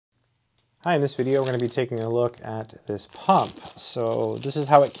Hi, in this video we're going to be taking a look at this pump. So this is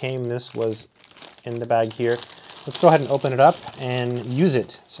how it came. This was in the bag here. Let's go ahead and open it up and use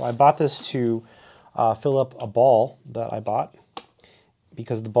it. So I bought this to fill up a ball that I bought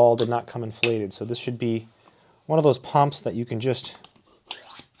because the ball did not come inflated. So this should be one of those pumps that you can just,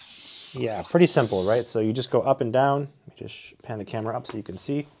 yeah, pretty simple, right? So you just go up and down. Just pan the camera up so you can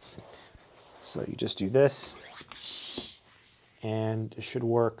see. So you just do this and it should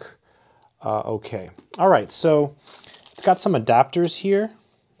work. Okay. All right. So it's got some adapters here.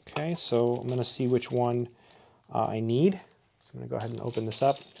 Okay. So I'm going to see which one I need. I'm going to go ahead and open this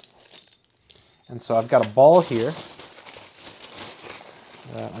up. And so I've got a ball here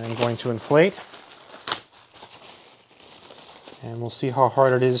that I'm going to inflate. And we'll see how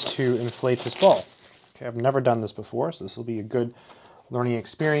hard it is to inflate this ball. Okay. I've never done this before, so this will be a good learning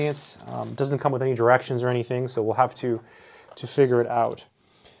experience. It doesn't come with any directions or anything, so we'll have to figure it out.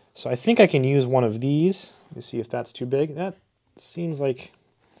 So I think I can use one of these. Let me see if that's too big. That seems like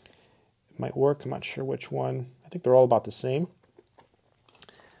it might work. I'm not sure which one. I think they're all about the same.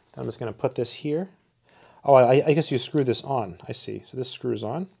 I'm just going to put this here. Oh, I guess you screw this on. I see. So this screws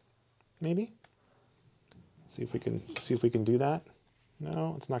on, maybe. See if we can do that.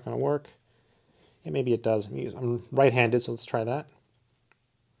 No, it's not going to work. Yeah, maybe it does. I'm right-handed, so let's try that.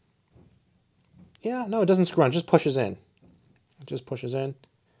 Yeah, no, it doesn't screw on. It just pushes in. It just pushes in.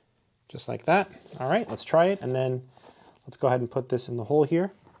 Just like that. All right, let's try it, and then let's go ahead and put this in the hole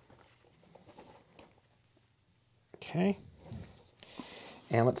here. Okay.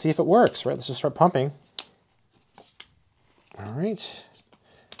 And let's see if it works, right? Let's just start pumping. All right.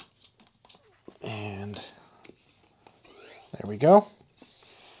 And there we go.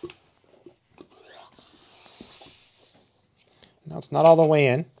 Now it's not all the way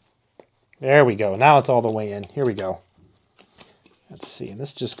in. There we go. Now it's all the way in. Here we go. Let's see, and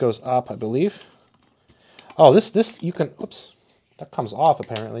this just goes up, I believe. Oh, this you can, oops, that comes off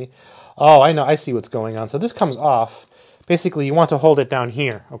apparently. Oh, I know, I see what's going on. So this comes off. Basically, you want to hold it down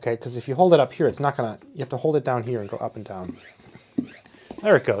here, okay? Because if you hold it up here, it's not gonna, you have to hold it down here and go up and down.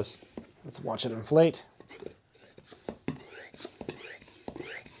 There it goes. Let's watch it inflate.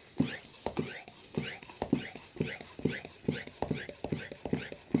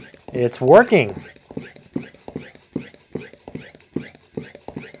 It's working.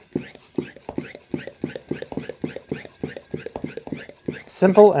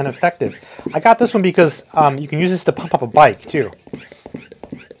 Simple and effective. I got this one because you can use this to pump up a bike too.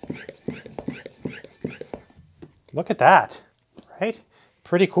 Look at that, right?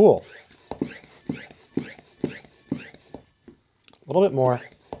 Pretty cool. A little bit more.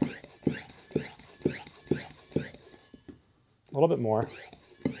 A little bit more.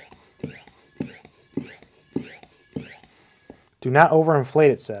 Do not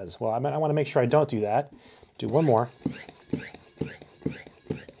overinflate, it says. Well, I want to make sure I don't do that. Do one more.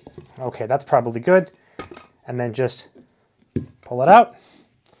 Okay, that's probably good. And then just pull it out.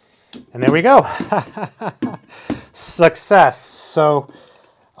 And there we go. Success. So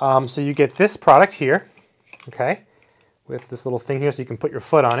you get this product here, okay, with this little thing here so you can put your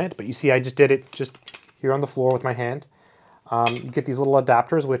foot on it. But you see I just did it just here on the floor with my hand. You get these little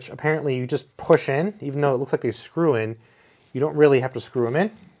adapters, which apparently you just push in, even though it looks like they screw in. You don't really have to screw them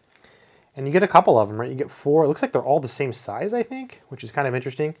in. And you get a couple of them, right? You get 4. It looks like they're all the same size, I think, which is kind of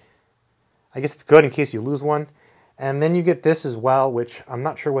interesting. I guess it's good in case you lose one. And then you get this as well, which I'm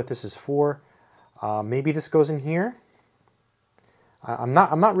not sure what this is for. Maybe this goes in here. I'm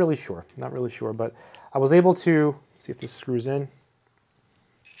not really sure. Not really sure, but I was able to see if this screws in.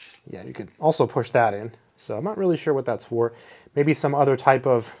 Yeah, you could also push that in. So I'm not really sure what that's for. Maybe some other type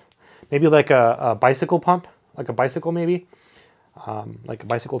of, maybe like a bicycle pump, like a bicycle maybe. Like a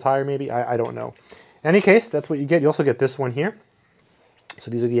bicycle tire maybe, I don't know. In any case, that's what you get. You also get this one here. So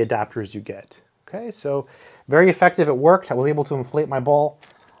these are the adapters you get. Okay, so very effective, it worked. I was able to inflate my ball.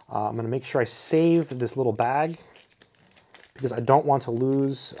 I'm gonna make sure I save this little bag because I don't want to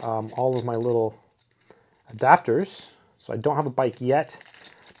lose all of my little adapters. So I don't have a bike yet,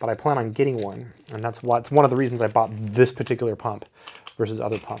 but I plan on getting one. And it's one of the reasons I bought this particular pump versus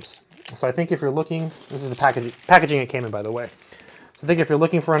other pumps. So I think if you're looking, this is the packaging it came in, by the way. So I think if you're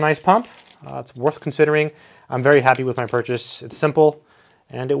looking for a nice pump, it's worth considering. I'm very happy with my purchase. It's simple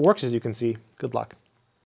and it works, as you can see. Good luck.